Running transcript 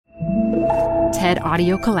TED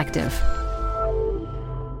Audio Collective.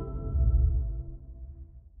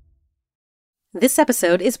 This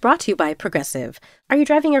episode is brought to you by Progressive. Are you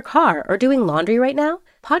driving your car or doing laundry right now?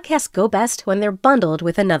 Podcasts go best when they're bundled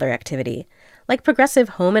with another activity. Like Progressive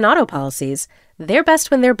home and auto policies, they're best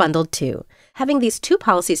when they're bundled too. Having these two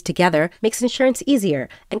policies together makes insurance easier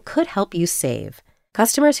and could help you save.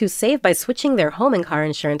 Customers who save by switching their home and car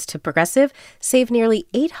insurance to Progressive save nearly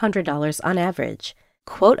 $800 on average.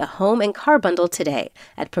 Quote a home and car bundle today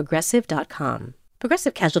at Progressive.com.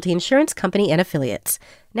 Progressive Casualty Insurance Company and Affiliates.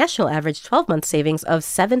 National average 12-month savings of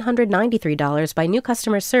 $793 by new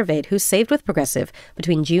customers surveyed who saved with Progressive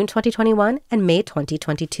between June 2021 and May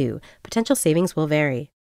 2022. Potential savings will vary.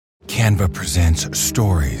 Canva presents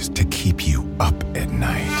stories to keep you up at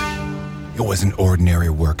night. It was an ordinary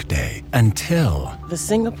workday until... The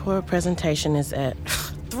Singapore presentation is at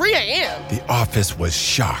 3 a.m. The office was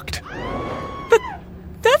shocked. But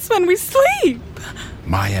that's when we sleep.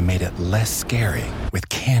 Maya made it less scary with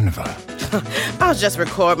Canva. I'll just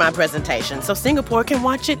record my presentation so Singapore can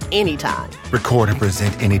watch it anytime. Record and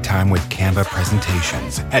present anytime with Canva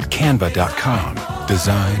presentations at canva.com.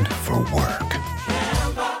 Designed for work.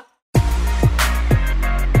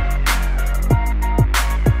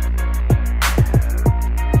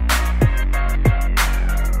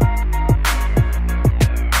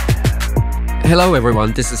 Hello,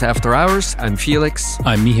 everyone. This is After Hours. I'm Felix.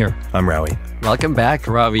 I'm Mihir. I'm Rawi. Welcome back,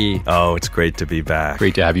 Rawi. Oh, it's great to be back.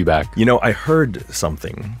 Great to have you back. You know, I heard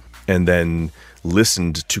something and then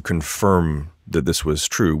listened to confirm that this was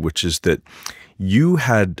true, which is that you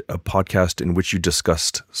had a podcast in which you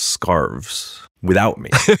discussed scarves without me.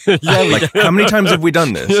 How many times have we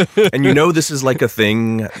done this? And you know this is like a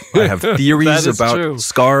thing. I have theories about true.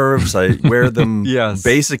 Scarves. I wear them Yes.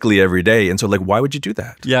 basically every day. And so, why would you do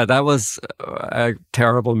that? Yeah, that was a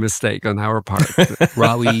terrible mistake on our part.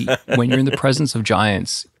 Rawi, when you're in the presence of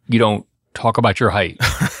giants, you don't talk about your height.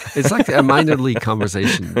 It's like a minor league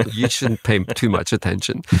conversation. You shouldn't pay too much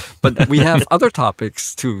attention. But we have other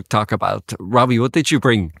topics to talk about. Rawi, what did you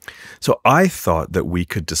bring? So I thought that we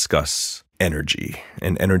could discuss energy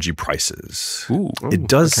and energy prices. Ooh. It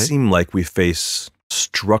does seem like we face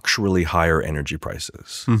structurally higher energy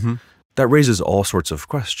prices. Mm-hmm. That raises all sorts of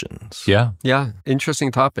questions. Yeah. Yeah,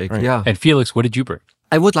 interesting topic. Right. Yeah. And Felix, what did you bring?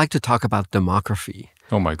 I would like to talk about demography.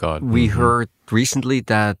 Oh my God. We heard recently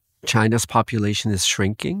that China's population is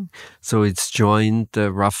shrinking. So it's joined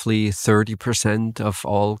roughly 30% of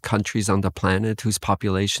all countries on the planet whose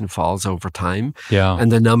population falls over time. Yeah.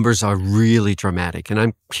 And the numbers are really dramatic. And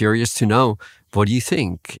I'm curious to know, what do you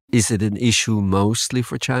think? Is it an issue mostly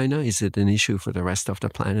for China? Is it an issue for the rest of the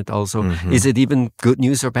planet also? Is it even good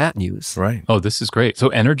news or bad news? Right. Oh, this is great. So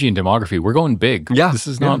energy and demography, we're going big. Yeah. This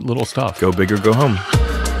is not little stuff. Go big or go home.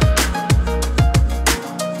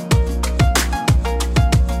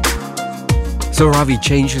 So, Ravi,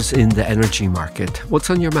 changes in the energy market. What's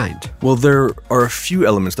on your mind? Well, there are a few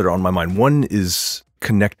elements that are on my mind. One is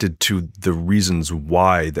connected to the reasons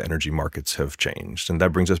why the energy markets have changed. And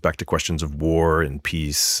that brings us back to questions of war and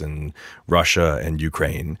peace and Russia and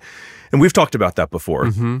Ukraine. And we've talked about that before.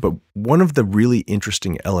 But one of the really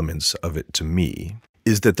interesting elements of it to me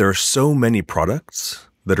is that there are so many products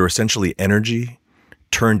that are essentially energy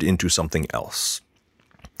turned into something else.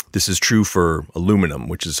 This is true for aluminum,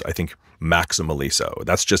 which is, I think, maximally so.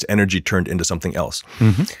 That's just energy turned into something else.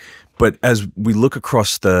 But as we look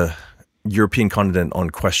across the European continent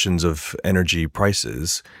on questions of energy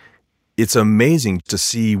prices, it's amazing to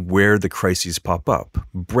see where the crises pop up.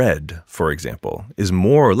 Bread, for example, is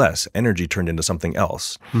more or less energy turned into something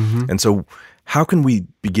else. And so how can we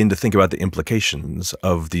begin to think about the implications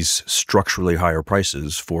of these structurally higher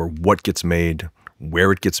prices for what gets made,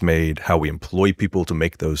 where it gets made, how we employ people to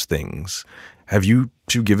make those things? Have you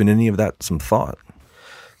two given any of that some thought?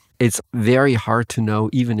 It's very hard to know,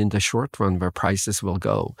 even in the short run, where prices will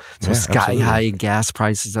go. So sky-high gas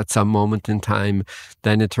prices at some moment in time.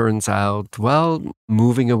 Then it turns out, well,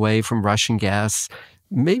 moving away from Russian gas,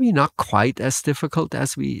 maybe not quite as difficult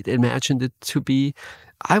as we imagined it to be.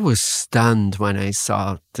 I was stunned when I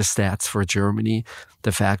saw the stats for Germany,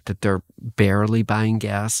 the fact that they're barely buying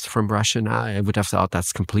gas from Russia now. I would have thought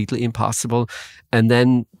that's completely impossible. And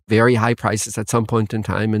then very high prices at some point in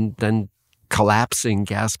time, and then collapsing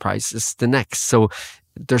gas prices the next. So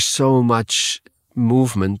there's so much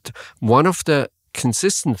movement. One of the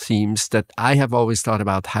consistent themes that I have always thought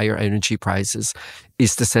about higher energy prices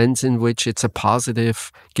is the sense in which it's a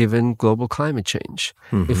positive given global climate change.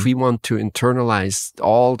 If we want to internalize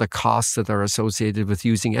all the costs that are associated with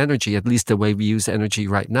using energy, at least the way we use energy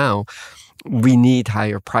right now, we need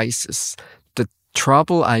higher prices. The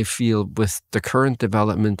trouble I feel with the current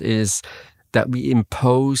development is that we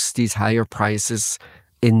impose these higher prices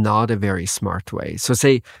in not a very smart way. So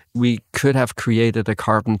say we could have created a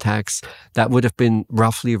carbon tax that would have been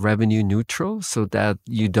roughly revenue neutral so that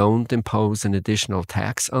you don't impose an additional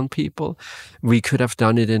tax on people. We could have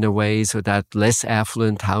done it in a way so that less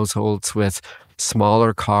affluent households with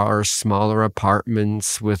smaller cars, smaller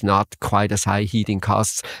apartments with not quite as high heating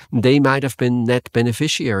costs, they might have been net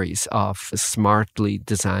beneficiaries of a smartly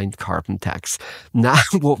designed carbon tax. Now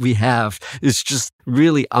what we have is just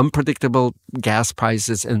really unpredictable gas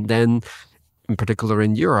prices, and then in particular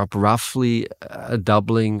in Europe, roughly a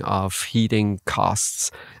doubling of heating costs.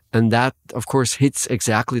 And that, of course, hits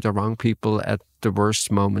exactly the wrong people at the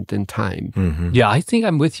worst moment in time. Mm-hmm. Yeah, I think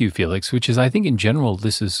I'm with you, Felix, which is I think in general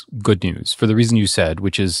this is good news for the reason you said,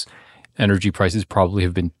 which is energy prices probably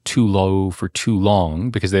have been too low for too long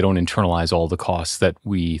because they don't internalize all the costs that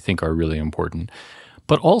we think are really important.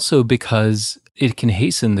 But also because it can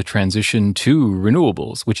hasten the transition to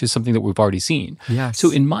renewables, which is something that we've already seen. Yes. So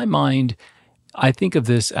in my mind, I think of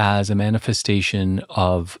this as a manifestation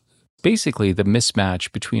of basically the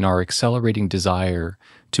mismatch between our accelerating desire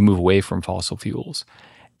to move away from fossil fuels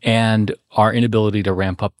and our inability to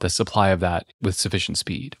ramp up the supply of that with sufficient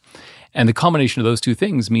speed. And the combination of those two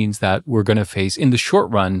things means that we're going to face, in the short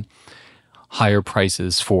run, higher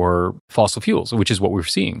prices for fossil fuels, which is what we're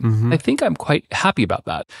seeing. Mm-hmm. I think I'm quite happy about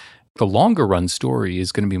that. The longer run story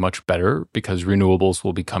is going to be much better because renewables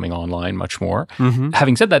will be coming online much more. Mm-hmm.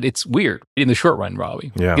 Having said that, it's weird in the short run,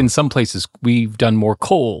 Rawi. Yeah. In some places, we've done more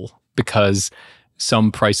coal because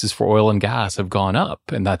some prices for oil and gas have gone up,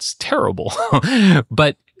 and that's terrible.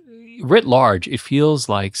 But writ large, it feels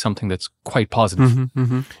like something that's quite positive. Mm-hmm,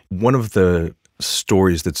 mm-hmm. One of the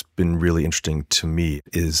stories that's been really interesting to me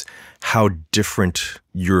is how different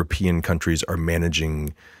European countries are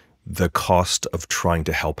managing the cost of trying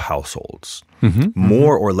to help households. Mm-hmm,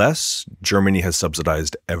 more or less, Germany has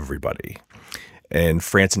subsidized everybody. And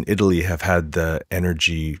France and Italy have had the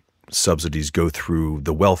energy subsidies go through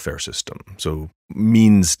the welfare system. So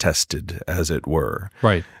means tested, as it were.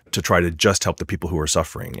 Right. To try to just help the people who are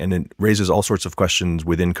suffering. And it raises all sorts of questions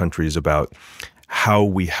within countries about how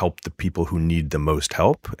we help the people who need the most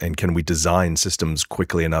help, and can we design systems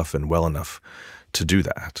quickly enough and well enough to do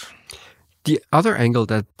that? The other angle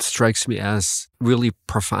that strikes me as really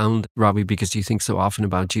profound, Rawi, because you think so often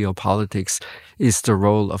about geopolitics, is the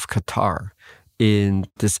role of Qatar in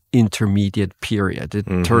this intermediate period.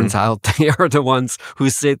 It turns out they are the ones who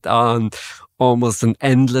sit on almost an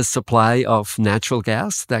endless supply of natural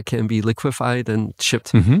gas that can be liquefied and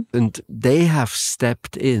shipped. Mm-hmm. And they have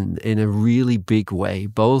stepped in a really big way,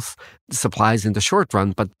 both supplies in the short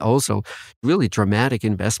run, but also really dramatic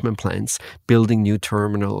investment plans, building new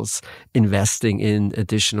terminals, investing in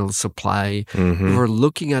additional supply. Mm-hmm. We're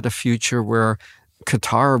looking at a future where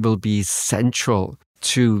Qatar will be central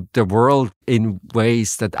to the world in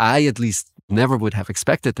ways that I at least never would have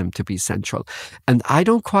expected them to be central. And I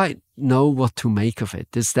don't quite know what to make of it.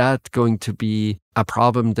 Is that going to be a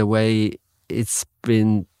problem the way it's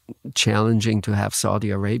been challenging to have Saudi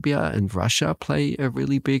Arabia and Russia play a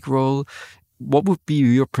really big role? What would be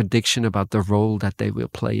your prediction about the role that they will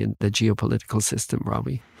play in the geopolitical system,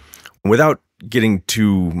 Rawi? Without getting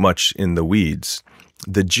too much in the weeds,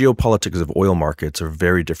 the geopolitics of oil markets are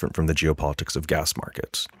very different from the geopolitics of gas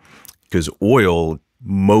markets, because oil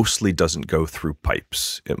mostly doesn't go through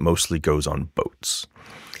pipes. It mostly goes on boats.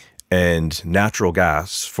 And natural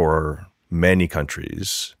gas for many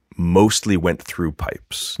countries mostly went through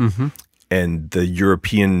pipes. Mm-hmm. And the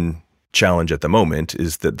European challenge at the moment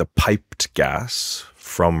is that the piped gas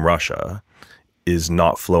from Russia is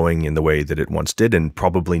not flowing in the way that it once did and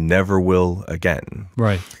probably never will again.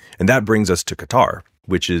 Right. And that brings us to Qatar,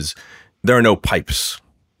 which is there are no pipes.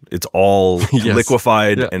 It's all yes.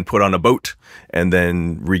 liquefied and put on a boat and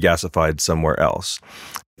then regasified somewhere else.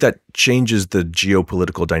 That changes the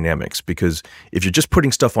geopolitical dynamics, because if you're just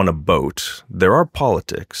putting stuff on a boat, there are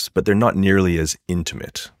politics, but they're not nearly as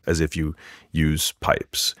intimate as if you use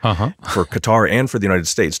pipes. Uh-huh. For Qatar and for the United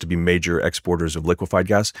States to be major exporters of liquefied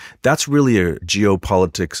gas, that's really a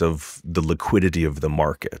geopolitics of the liquidity of the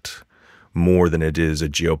market more than it is a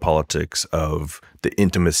geopolitics of the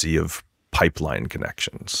intimacy of pipeline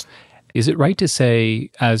connections. Is it right to say,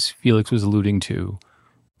 as Felix was alluding to,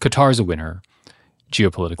 Qatar is a winner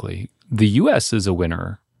geopolitically? The U.S. is a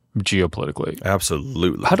winner geopolitically.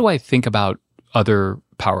 Absolutely. How do I think about other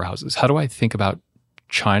powerhouses? How do I think about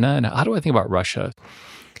China? And how do I think about Russia?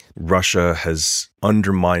 Russia has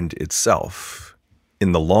undermined itself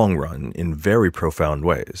in the long run in very profound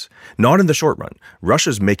ways. Not in the short run.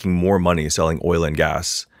 Russia's making more money selling oil and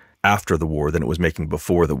gas after the war than it was making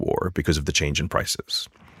before the war because of the change in prices.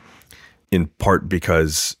 in part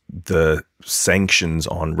because the sanctions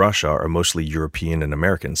on Russia are mostly European and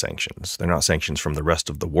American sanctions. They're not sanctions from the rest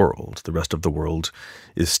of the world. The rest of the world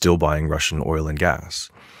is still buying Russian oil and gas.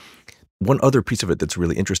 One other piece of it that's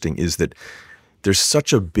really interesting is that there's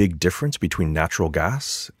such a big difference between natural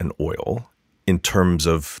gas and oil in terms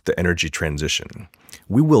of the energy transition.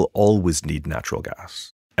 We will always need natural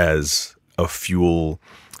gas as a fuel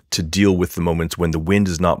to deal with the moments when the wind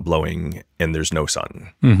is not blowing and there's no sun.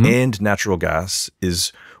 Mm-hmm. And natural gas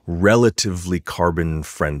is relatively carbon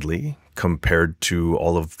friendly compared to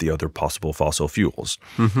all of the other possible fossil fuels.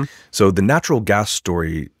 Mm-hmm. So the natural gas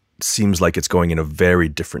story seems like it's going in a very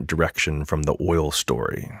different direction from the oil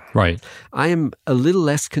story. Right. I am a little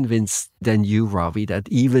less convinced than you, Ravi, that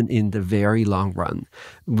even in the very long run,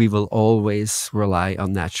 we will always rely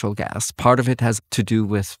on natural gas. Part of it has to do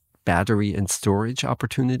with battery and storage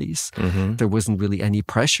opportunities. Mm-hmm. There wasn't really any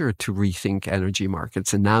pressure to rethink energy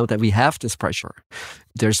markets. And now that we have this pressure,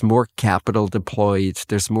 there's more capital deployed,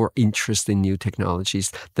 there's more interest in new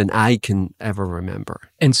technologies than I can ever remember.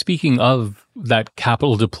 And speaking of that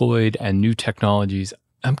capital deployed and new technologies,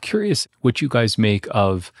 I'm curious what you guys make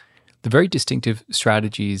of the very distinctive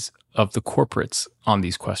strategies of the corporates on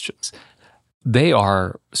these questions. They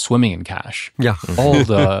are swimming in cash. Yeah. All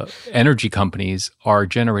the energy companies are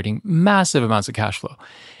generating massive amounts of cash flow.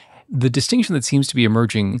 The distinction that seems to be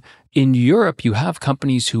emerging in Europe, you have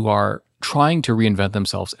companies who are trying to reinvent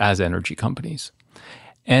themselves as energy companies.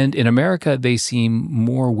 And in America, they seem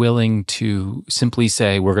more willing to simply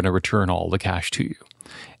say, we're going to return all the cash to you.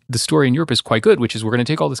 The story in Europe is quite good, which is we're going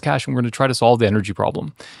to take all this cash and we're going to try to solve the energy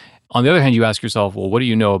problem. On the other hand, you ask yourself, well, what do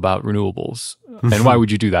you know about renewables? And why would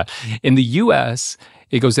you do that? In the US,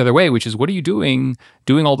 it goes the other way, which is, what are you doing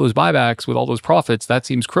all those buybacks with all those profits? That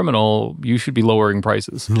seems criminal. You should be lowering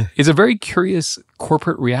prices. It's a very curious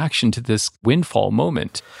corporate reaction to this windfall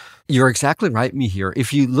moment. You're exactly right, Mihir.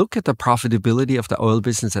 If you look at the profitability of the oil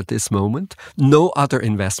business at this moment, no other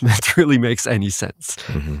investment really makes any sense.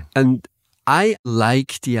 Mm-hmm. And I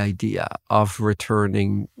like the idea of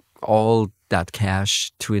returning all that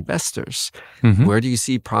cash to investors. Mm-hmm. Where do you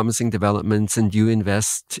see promising developments and you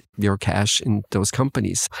invest your cash in those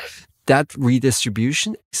companies? That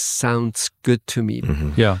redistribution sounds good to me.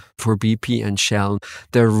 Mm-hmm. Yeah. For BP and Shell,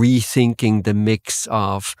 they're rethinking the mix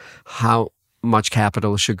of how much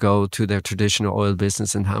capital should go to their traditional oil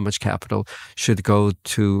business and how much capital should go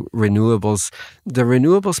to renewables. The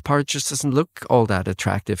renewables part just doesn't look all that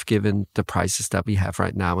attractive given the prices that we have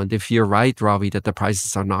right now. And if you're right, Ravi, that the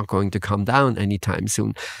prices are not going to come down anytime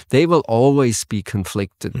soon, they will always be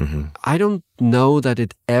conflicted. Mm-hmm. I don't know that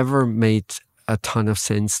it ever made a ton of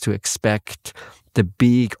sense to expect the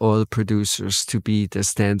big oil producers to be the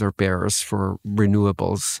standard bearers for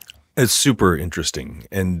renewables. It's super interesting.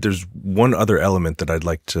 And there's one other element that I'd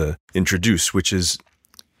like to introduce, which is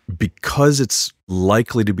because it's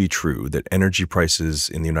likely to be true that energy prices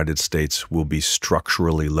in the United States will be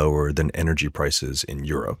structurally lower than energy prices in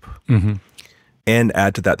Europe. Mm-hmm. And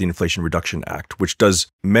add to that the Inflation Reduction Act, which does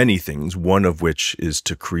many things, one of which is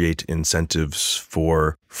to create incentives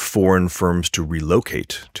for foreign firms to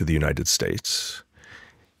relocate to the United States.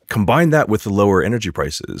 Combine that with the lower energy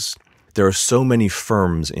prices. There are so many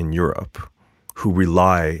firms in Europe who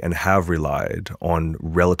rely and have relied on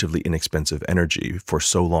relatively inexpensive energy for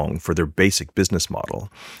so long for their basic business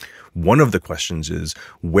model. One of the questions is,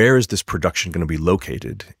 where is this production going to be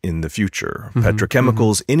located in the future? Mm-hmm,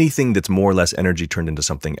 petrochemicals, anything that's more or less energy turned into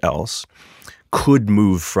something else could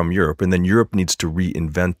move from Europe. And then Europe needs to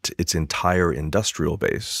reinvent its entire industrial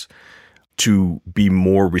base to be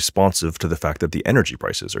more responsive to the fact that the energy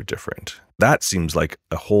prices are different. That seems like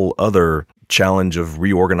a whole other challenge of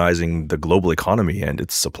reorganizing the global economy and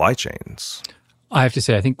its supply chains. I have to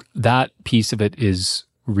say, I think that piece of it is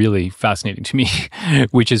really fascinating to me,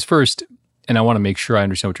 which is first, and I want to make sure I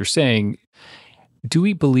understand what you're saying, do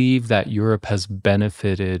we believe that Europe has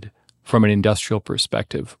benefited from an industrial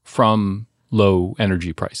perspective from low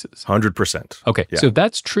energy prices? 100%. Okay, yeah. So if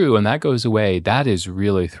that's true and that goes away, that is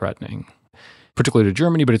really threatening, particularly to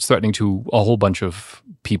Germany, but it's threatening to a whole bunch of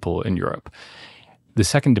people in Europe. The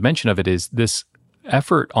second dimension of it is this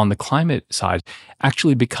effort on the climate side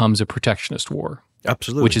actually becomes a protectionist war.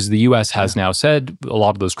 Absolutely. Which is the U.S. has now said a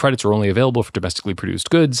lot of those credits are only available for domestically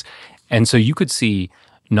produced goods. And so you could see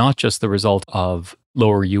not just the result of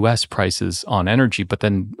lower U.S. prices on energy, but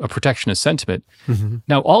then a protectionist sentiment. Mm-hmm.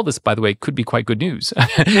 Now, all this, by the way, could be quite good news.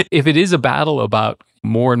 If it is a battle about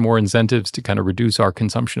more and more incentives to kind of reduce our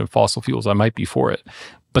consumption of fossil fuels, I might be for it.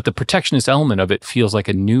 But the protectionist element of it feels like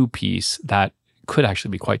a new piece that could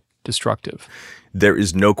actually be quite destructive. There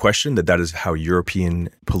is no question that is how European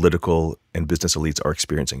political and business elites are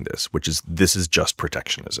experiencing this is just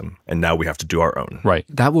protectionism. And now we have to do our own. Right.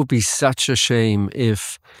 That would be such a shame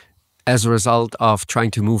if, as a result of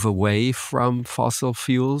trying to move away from fossil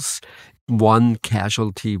fuels, one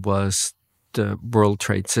casualty was the world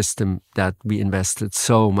trade system that we invested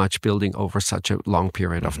so much building over such a long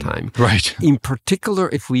period of time. Right. In particular,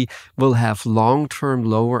 if we will have long-term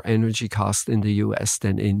lower energy costs in the US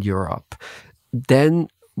than in Europe, then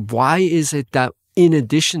why is it that in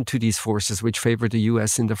addition to these forces which favor the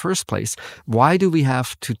US in the first place, why do we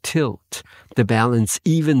have to tilt the balance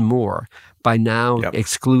even more by now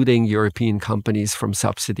excluding European companies from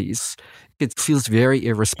subsidies? It feels very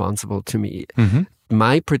irresponsible to me. Mm-hmm.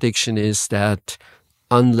 My prediction is that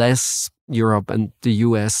unless Europe and the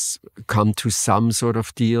US come to some sort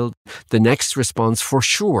of deal, the next response for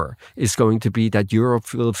sure is going to be that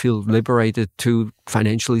Europe will feel liberated to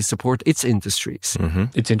financially support its industries. Mm-hmm.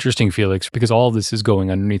 It's interesting, Felix, because all of this is going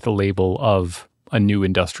underneath the label of a new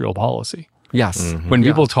industrial policy. Yes. Mm-hmm. When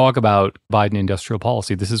people talk about Biden industrial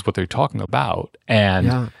policy, this is what they're talking about.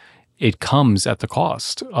 And it comes at the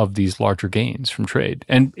cost of these larger gains from trade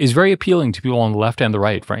and is very appealing to people on the left and the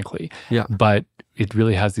right, frankly. Yeah. But it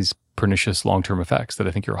really has these pernicious long-term effects that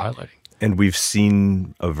I think you're highlighting. And we've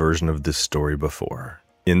seen a version of this story before.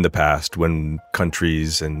 In the past, when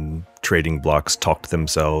countries and trading blocs talked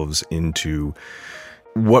themselves into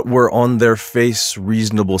what were on their face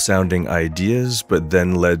reasonable sounding ideas, but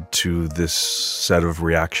then led to this set of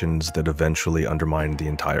reactions that eventually undermined the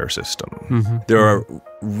entire system. Mm-hmm. There are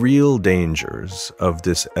real dangers of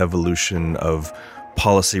this evolution of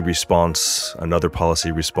policy response, another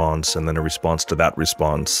policy response, and then a response to that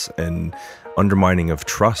response, and undermining of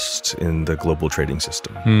trust in the global trading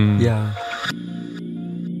system. Yeah.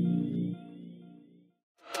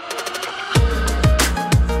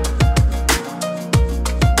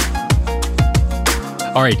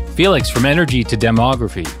 All right, Felix, from energy to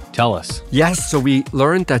demography, tell us. Yes, so we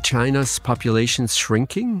learned that China's population is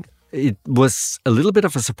shrinking. It was a little bit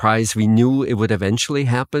of a surprise. We knew it would eventually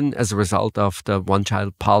happen as a result of the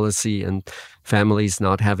one-child policy and families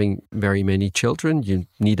not having very many children. You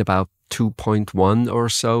need about 2.1 or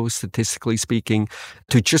so, statistically speaking,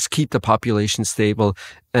 to just keep the population stable.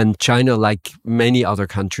 And China, like many other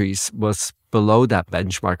countries, was below that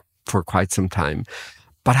benchmark for quite some time.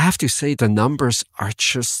 But I have to say, the numbers are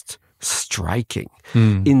just striking.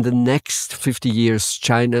 In the next 50 years,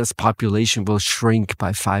 China's population will shrink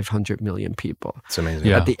by 500 million people. It's amazing.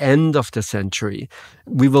 Yeah. At the end of the century,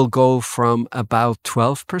 we will go from about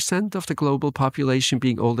 12% of the global population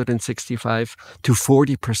being older than 65 to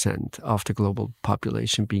 40% of the global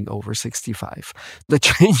population being over 65. The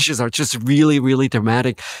changes are just really, really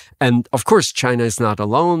dramatic. And of course, China is not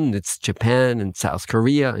alone. It's Japan and South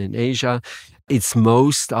Korea and Asia. It's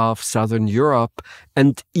most of Southern Europe,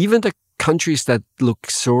 and even the countries that look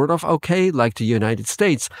sort of okay, like the United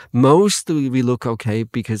States, mostly we look okay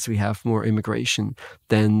because we have more immigration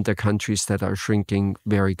than the countries that are shrinking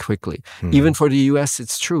very quickly. Even for the US,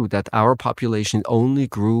 it's true that our population only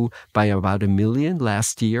grew by about 1 million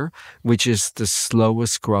last year, which is the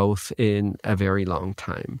slowest growth in a very long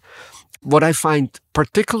time. What I find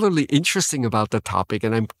particularly interesting about the topic,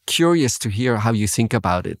 and I'm curious to hear how you think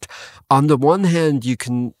about it. On the one hand, you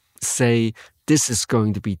can say this is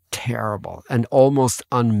going to be terrible and almost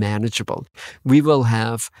unmanageable. We will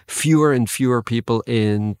have fewer and fewer people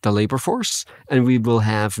in the labor force, and we will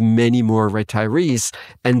have many more retirees,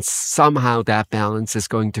 and somehow that balance is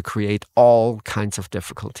going to create all kinds of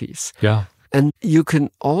difficulties. Yeah. And you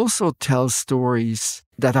can also tell stories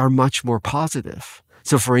that are much more positive.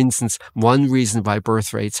 So, for instance, one reason why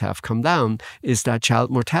birth rates have come down is that child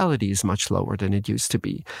mortality is much lower than it used to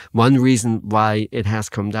be. One reason why it has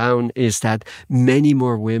come down is that many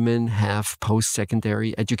more women have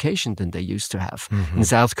post-secondary education than they used to have. In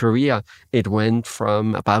South Korea, it went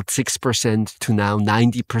from about 6% to now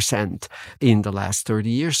 90% in the last 30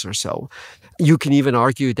 years or so. You can even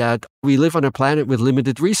argue that we live on a planet with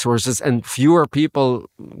limited resources, and fewer people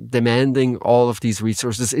demanding all of these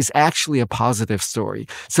resources is actually a positive story.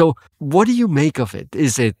 So what do you make of it?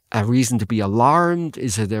 Is it a reason to be alarmed?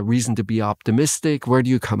 Is it a reason to be optimistic? Where do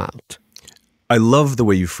you come out? I love the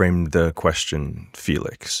way you framed the question,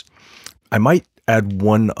 Felix. I might add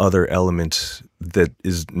one other element that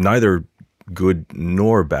is neither good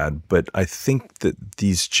nor bad, but I think that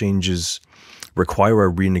these changes require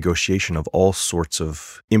a renegotiation of all sorts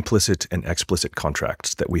of implicit and explicit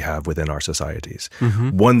contracts that we have within our societies.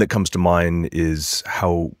 One that comes to mind is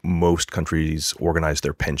how most countries organize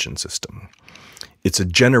their pension system. It's a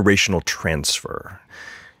generational transfer.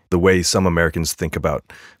 The way some Americans think about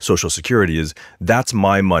Social Security is that's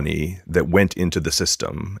my money that went into the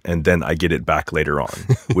system and then I get it back later on,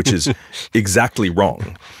 which is exactly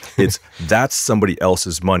wrong. That's somebody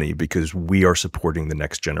else's money because we are supporting the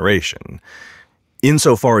next generation.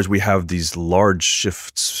 Insofar as we have these large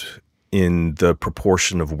shifts in the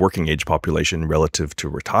proportion of working age population relative to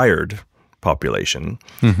retired population,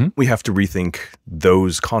 we have to rethink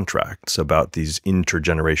those contracts about these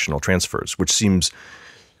intergenerational transfers, which seems,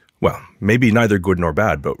 well, maybe neither good nor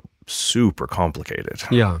bad, but super complicated.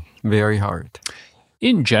 Yeah, very hard.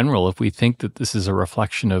 In general, if we think that this is a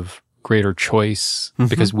reflection of greater choice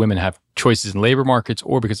because women have choices in labor markets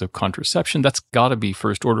or because of contraception, that's got to be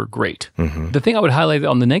first order great. The thing I would highlight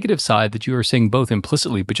on the negative side that you are saying both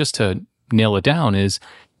implicitly, but just to nail it down, is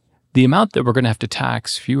the amount that we're going to have to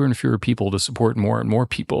tax fewer and fewer people to support more and more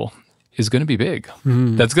people is going to be big.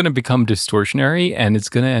 That's going to become distortionary and it's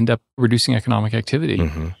going to end up reducing economic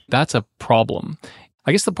activity. That's a problem.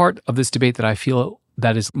 I guess the part of this debate that I feel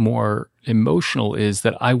that is more emotional is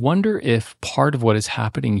that I wonder if part of what is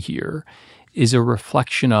happening here is a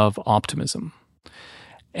reflection of optimism.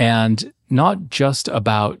 And not just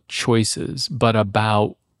about choices, but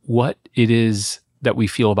about what it is that we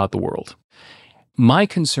feel about the world. My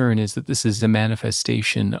concern is that this is a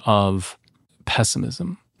manifestation of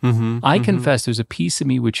pessimism. I confess there's a piece of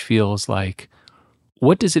me which feels like,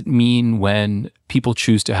 what does it mean when people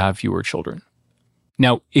choose to have fewer children?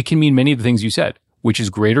 Now, it can mean many of the things you said, which is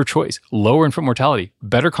greater choice, lower infant mortality,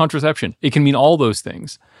 better contraception. It can mean all those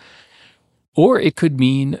things. Or it could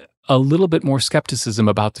mean a little bit more skepticism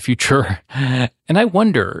about the future. And I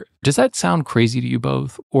wonder, does that sound crazy to you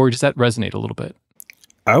both? Or does that resonate a little bit?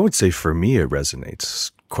 I would say for me, it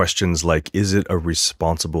resonates. Questions like, is it a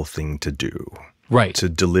responsible thing to do? Right. To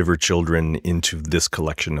deliver children into this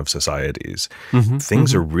collection of societies.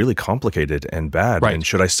 Things are really complicated and bad. Right. And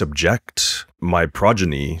should I subject my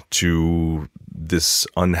progeny to this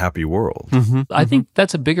unhappy world? I think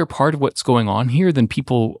that's a bigger part of what's going on here than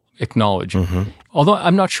people acknowledge. Although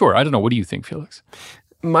I'm not sure. I don't know. What do you think, Felix?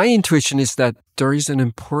 My intuition is that there is an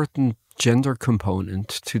important gender component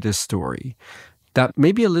to this story that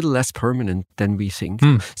may be a little less permanent than we think.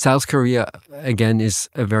 South Korea, again, is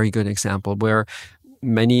a very good example where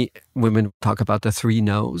many women talk about the 3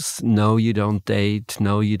 no's. No, you don't date.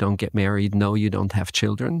 No, you don't get married. No, you don't have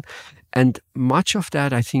children. And much of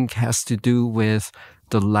that, I think, has to do with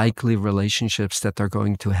the likely relationships that they're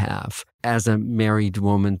going to have as a married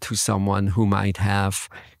woman to someone who might have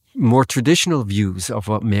more traditional views of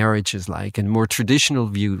what marriage is like and more traditional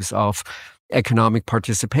views of economic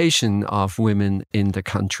participation of women in the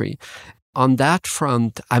country. On that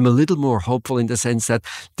front, I'm a little more hopeful in the sense that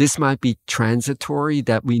this might be transitory,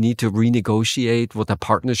 that we need to renegotiate what a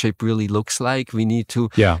partnership really looks like. We need to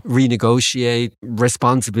renegotiate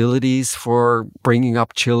responsibilities for bringing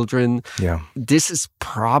up children. This is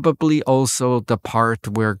probably also the part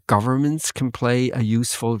where governments can play a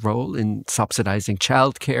useful role in subsidizing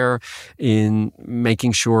childcare, in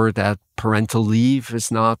making sure that parental leave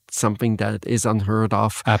is not something that is unheard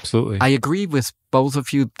of. Absolutely. I agree with both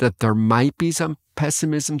of you that there might be some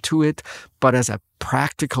pessimism to it, but as a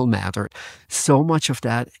practical matter, so much of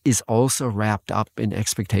that is also wrapped up in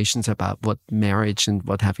expectations about what marriage and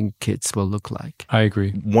what having kids will look like. I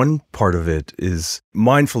agree. One part of it is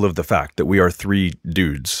mindful of the fact that we are 3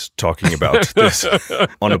 dudes talking about this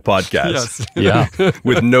on a podcast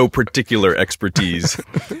with no particular expertise.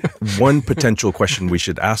 One potential question we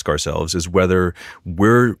should ask ourselves is whether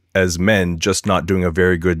we're, as men, just not doing a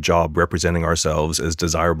very good job representing ourselves as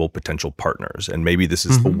desirable potential partners. And maybe this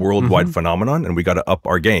is a worldwide phenomenon and we got to up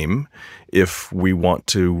our game if we want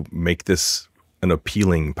to make this an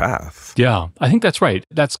appealing path. Yeah, I think that's right.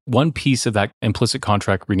 That's one piece of that implicit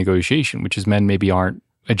contract renegotiation, which is men maybe aren't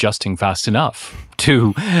adjusting fast enough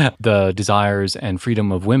to the desires and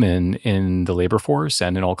freedom of women in the labor force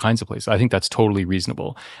and in all kinds of places. I think that's totally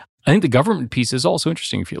reasonable. I think the government piece is also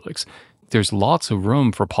interesting, Felix. There's lots of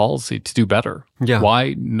room for policy to do better.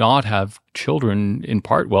 Why not have children in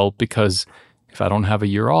part? Well, because if I don't have a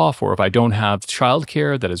year off or if I don't have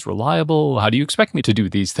childcare that is reliable, how do you expect me to do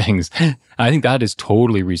these things? I think that is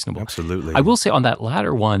totally reasonable. Absolutely. I will say on that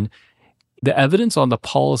latter one, the evidence on the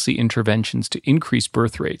policy interventions to increase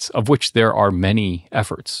birth rates, of which there are many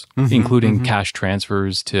efforts, including cash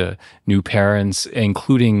transfers to new parents,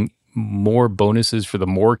 including more bonuses for the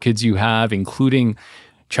more kids you have, including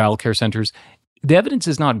childcare centers. The evidence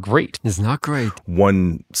is not great. It's not great.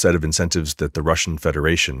 One set of incentives that the Russian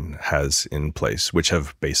Federation has in place, which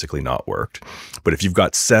have basically not worked. But if you've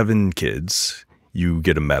got 7 kids, you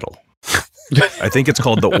get a medal. I think it's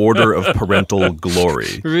called the Order of Parental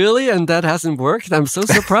Glory. Really? And that hasn't worked? I'm so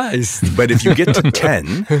surprised. But if you get to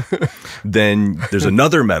 10, then there's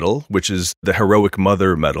another medal, which is the Heroic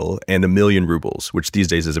Mother Medal, and 1 million rubles, which these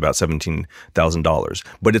days is about $17,000.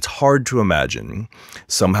 But it's hard to imagine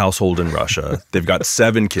some household in Russia, they've got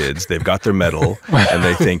 7 kids, they've got their medal, and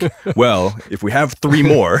they think, well, if we have 3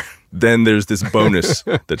 more, then there's this bonus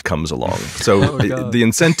that comes along. So the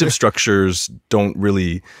incentive structures don't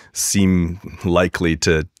really seem likely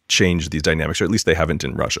to change these dynamics, or at least they haven't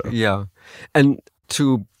in Russia. Yeah. And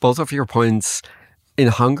to both of your points, in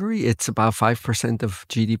Hungary, it's about 5% of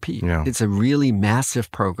GDP. Yeah. It's a really massive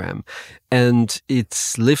program. And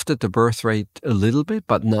it's lifted the birth rate a little bit,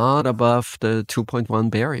 but not above the 2.1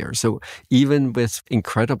 barrier. So even with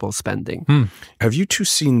incredible spending. Have you two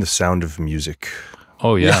seen The Sound of Music?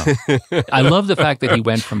 Oh, yeah. I love the fact that he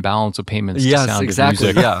went from balance of payments to Sound exactly,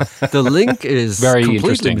 of Music. Yeah. The link is Very completely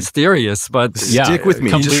interesting. mysterious, but Stick with me.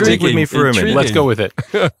 Just stick with me for a minute. Let's go with it.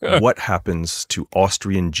 What happens to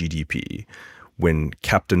Austrian GDP when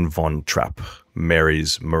Captain von Trapp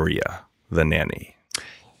marries Maria, the nanny?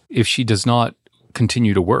 If she does not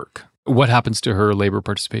continue to work, what happens to her labor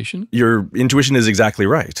participation? Your intuition is exactly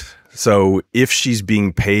right. So if she's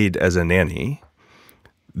being paid as a nanny,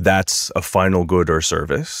 that's a final good or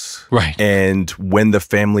service. Right. And when the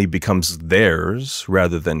family becomes theirs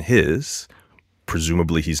rather than his,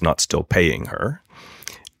 presumably he's not still paying her.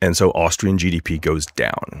 And so Austrian GDP goes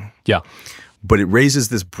down. Yeah. But it raises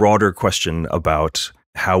this broader question about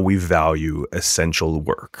how we value essential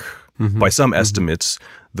work. By some estimates,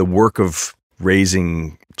 the work of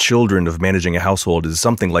raising children, of managing a household, is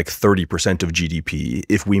something like 30% of GDP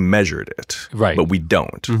if we measured it. Right. But we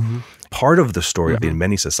don't. Part of the story in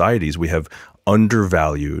many societies, we have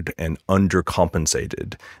undervalued and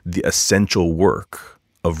undercompensated the essential work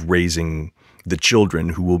of raising the children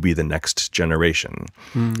who will be the next generation.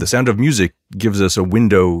 The Sound of Music gives us a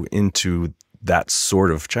window into that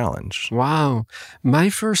sort of challenge. wow.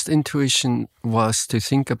 My first intuition was to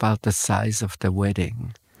think about the size of the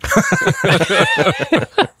wedding.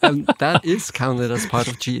 And that is counted as part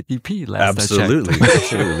of GDP last I checked.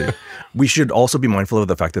 Absolutely. We should also be mindful of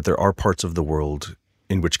the fact that there are parts of the world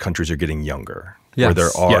in which countries are getting younger, where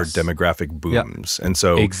there are demographic booms. And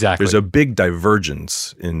so there's a big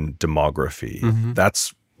divergence in demography.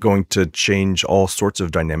 That's going to change all sorts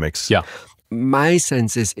of dynamics. Yeah. My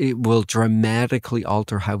sense is it will dramatically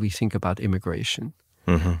alter how we think about immigration.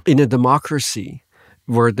 In a democracy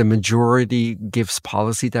where the majority gives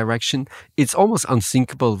policy direction, it's almost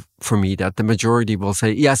unthinkable for me that the majority will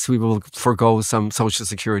say, yes, we will forego some social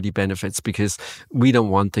security benefits because we don't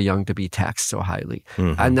want the young to be taxed so highly.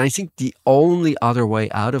 And I think the only other way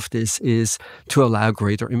out of this is to allow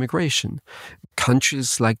greater immigration.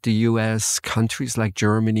 Countries like the US, countries like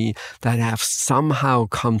Germany that have somehow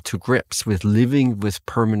come to grips with living with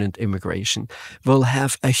permanent immigration will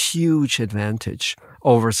have a huge advantage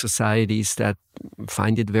over societies that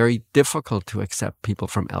find it very difficult to accept people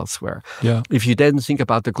from elsewhere. Yeah. If you then think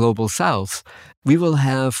about the global south, we will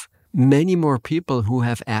have many more people who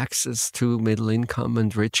have access to middle income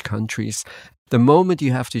and rich countries. The moment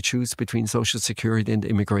you have to choose between social security and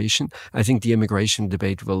immigration, I think the immigration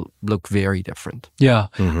debate will look very different. Yeah.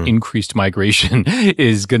 Increased migration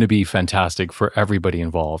is going to be fantastic for everybody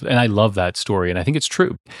involved. And I love that story. And I think it's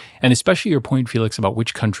true. And especially your point, Felix, about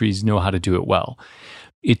which countries know how to do it well.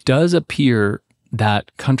 It does appear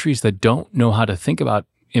that countries that don't know how to think about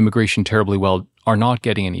immigration terribly well are not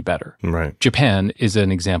getting any better. Right. Japan is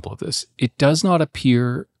an example of this. It does not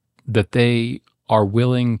appear that they are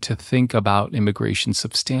willing to think about immigration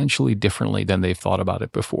substantially differently than they've thought about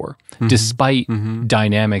it before, despite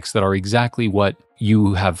dynamics that are exactly what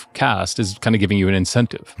you have cast as kind of giving you an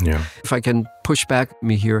incentive. Yeah. If I can push back,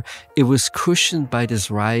 Mihir, it was cushioned by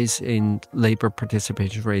this rise in labor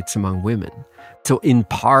participation rates among women. So in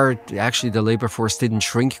part, actually, the labor force didn't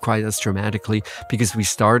shrink quite as dramatically because we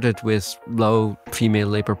started with low female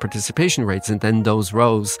labor participation rates and then those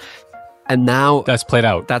rose. And now that's played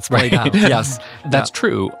out. That's played out. Yes. That's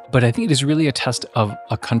true. But I think it is really a test of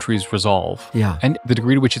a country's resolve and the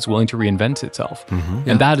degree to which it's willing to reinvent itself.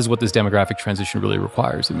 And that is what this demographic transition really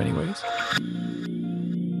requires in many ways.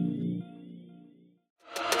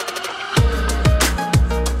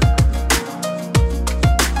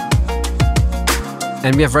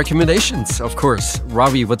 And we have recommendations, of course.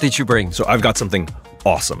 Rawi, what did you bring? So I've got something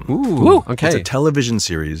awesome. Ooh, okay. It's a television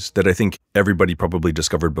series that I think everybody probably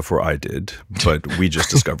discovered before I did, but we just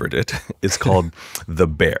discovered it. It's called The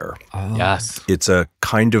Bear. Oh. Yes. It's a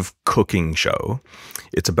kind of cooking show.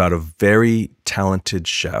 It's about a very talented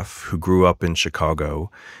chef who grew up in Chicago,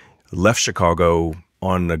 left Chicago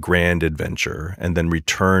on a grand adventure and then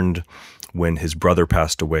returned when his brother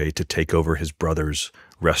passed away to take over his brother's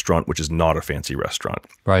restaurant, which is not a fancy restaurant.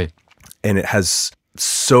 Right. And it has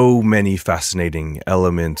so many fascinating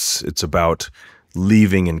elements. It's about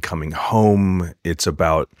leaving and coming home. It's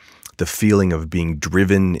about the feeling of being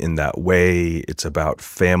driven in that way. It's about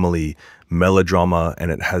family melodrama, and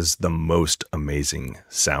it has the most amazing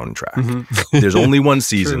soundtrack. Mm-hmm. There's only one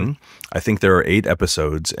season. I think there are 8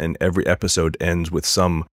 episodes, and every episode ends with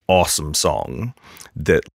some awesome song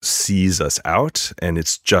that sees us out, and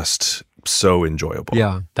it's just so enjoyable.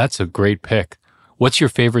 Yeah, that's a great pick. What's your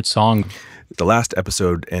favorite song? The last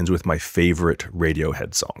episode ends with my favorite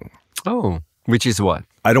Radiohead song. Oh, which is what?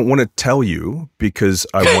 I don't want to tell you because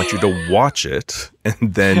I want you to watch it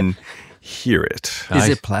and then hear it. Is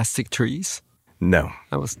it Plastic Trees? No.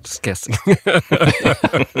 I was just guessing.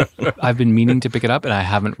 I've been meaning to pick it up and I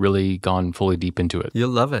haven't really gone fully deep into it.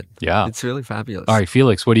 You'll love it. Yeah. It's really fabulous. All right,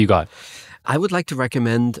 Felix, what do you got? I would like to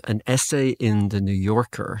recommend an essay in The New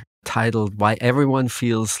Yorker titled Why Everyone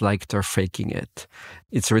Feels Like They're Faking It.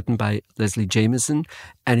 It's written by Leslie Jamison,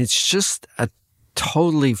 and it's just a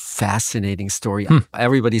totally fascinating story.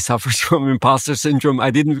 Everybody suffers from imposter syndrome.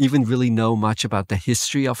 I didn't even really know much about the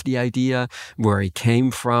history of the idea, where it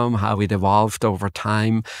came from, how it evolved over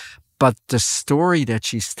time. But the story that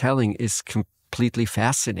she's telling is completely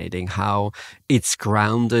fascinating, how it's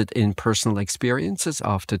grounded in personal experiences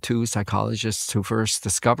of the 2 psychologists who first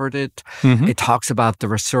discovered it. Mm-hmm. It talks about the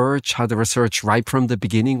research, how the research right from the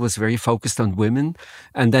beginning was very focused on women,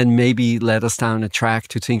 and then maybe led us down a track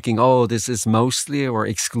to thinking, oh, this is mostly or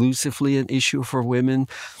exclusively an issue for women.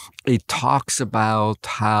 It talks about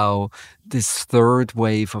how this third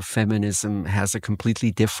wave of feminism has a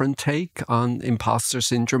completely different take on imposter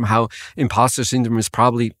syndrome, how imposter syndrome is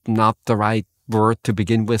probably not the right word to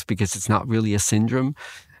begin with because it's not really a syndrome.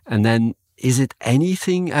 And then, is it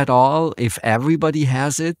anything at all if everybody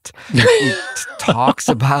has it? It talks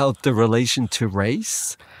about the relation to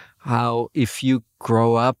race, how if you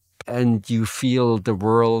grow up and you feel the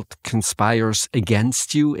world conspires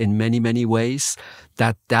against you in many, many ways,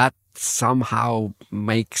 that somehow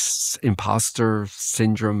makes imposter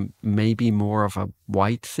syndrome maybe more of a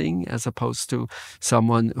white thing as opposed to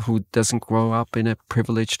someone who doesn't grow up in a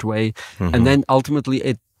privileged way. Mm-hmm. And then ultimately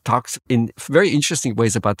it talks in very interesting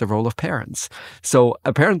ways about the role of parents. So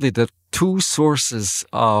apparently the 2 sources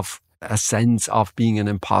of a sense of being an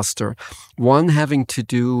imposter, one having to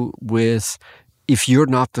do with if you're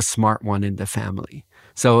not the smart one in the family.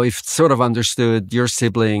 So if sort of understood your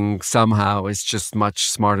sibling somehow is just much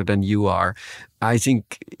smarter than you are, I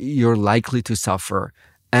think you're likely to suffer.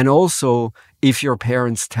 And also, if your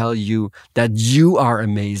parents tell you that you are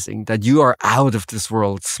amazing, that you are out of this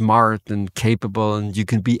world, smart and capable, and you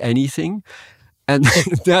can be anything. And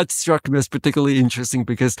that struck me as particularly interesting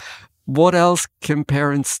because what else can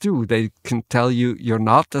parents do? They can tell you you're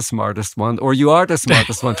not the smartest one or you are the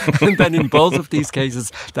smartest one. And then in both of these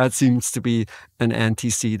cases, that seems to be an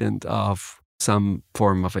antecedent of some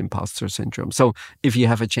form of imposter syndrome. So if you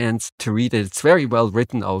have a chance to read it, it's very well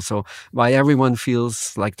written also. Why Everyone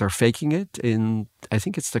Feels Like They're Faking It in, I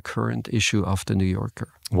think it's the current issue of The New Yorker.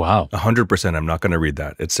 Wow. 100%. I'm not going to read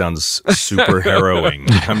that. It sounds super harrowing.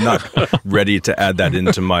 I'm not ready to add that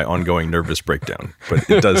into my ongoing nervous breakdown, but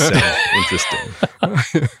it does sound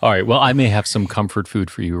interesting. All right. Well, I may have some comfort food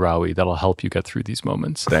for you, Rawi, that'll help you get through these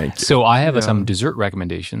moments. Thank you. So I have some dessert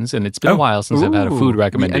recommendations, and it's been a while since I've had a food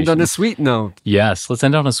recommendation. And on a sweet note. Yes, let's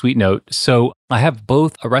end on a sweet note. So I have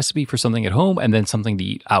both a recipe for something at home and then something to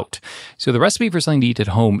eat out. So the recipe for something to eat at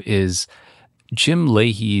home is Jim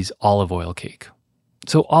Leahy's olive oil cake.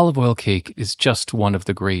 So olive oil cake is just one of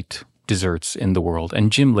the great desserts in the world.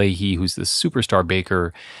 And Jim Leahy, who's the superstar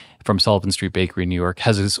baker from Sullivan Street Bakery in New York,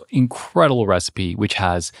 has this incredible recipe which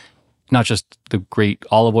has not just the great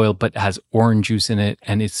olive oil, but has orange juice in it.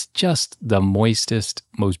 And it's just the moistest,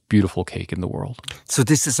 most beautiful cake in the world. So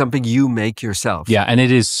this is something you make yourself? Yeah, and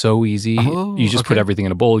it is so easy. You just put everything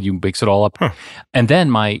in a bowl, you mix it all up. And then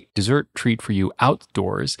my dessert treat for you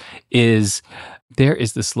outdoors is there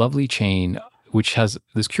is this lovely chain which has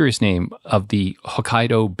this curious name of the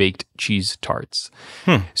Hokkaido baked cheese tarts.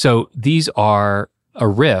 So these are a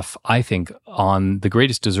riff, I think, on the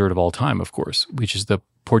greatest dessert of all time, of course, which is the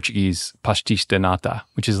Portuguese pastéis de nata,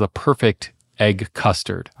 which is the perfect egg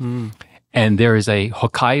custard. And there is a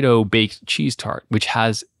Hokkaido baked cheese tart, which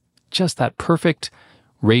has just that perfect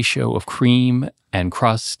ratio of cream and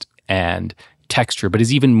crust and texture, but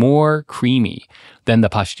is even more creamy than the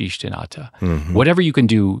pastéis de nata. Whatever you can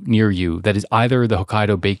do near you that is either the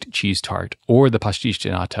Hokkaido baked cheese tart or the pastéis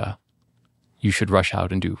de nata, you should rush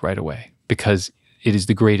out and do right away because it is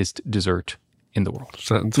the greatest dessert in the world.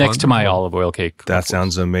 Sounds next to my wonderful. olive oil cake. That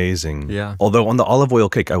sounds amazing. Yeah. Although on the olive oil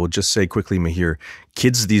cake, I will just say quickly, Mihir,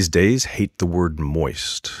 kids these days hate the word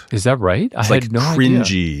moist. Is that right? It's I like had no idea.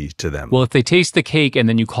 cringy to them. Well, if they taste the cake and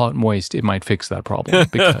then you call it moist, it might fix that problem.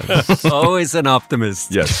 Because Always an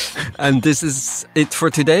optimist. Yes. And this is it for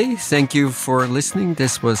today. Thank you for listening.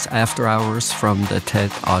 This was After Hours from the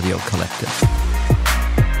TED Audio Collective.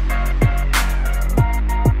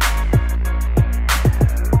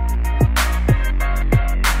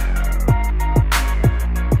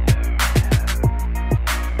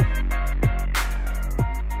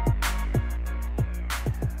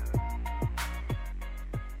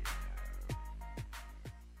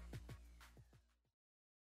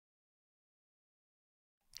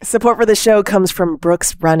 Support for the show comes from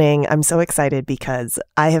Brooks Running. I'm so excited because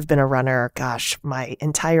I have been a runner, my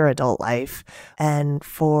entire adult life. And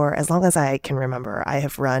for as long as I can remember, I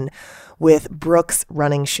have run with Brooks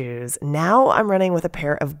running shoes. Now I'm running with a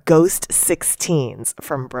pair of Ghost 16s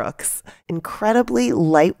from Brooks. Incredibly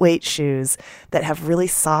lightweight shoes that have really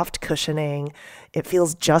soft cushioning. It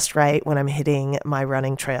feels just right when I'm hitting my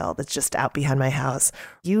running trail that's just out behind my house.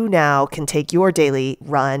 You now can take your daily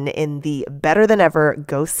run in the better than ever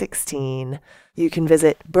Ghost 16. You can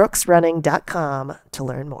visit brooksrunning.com to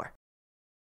learn more.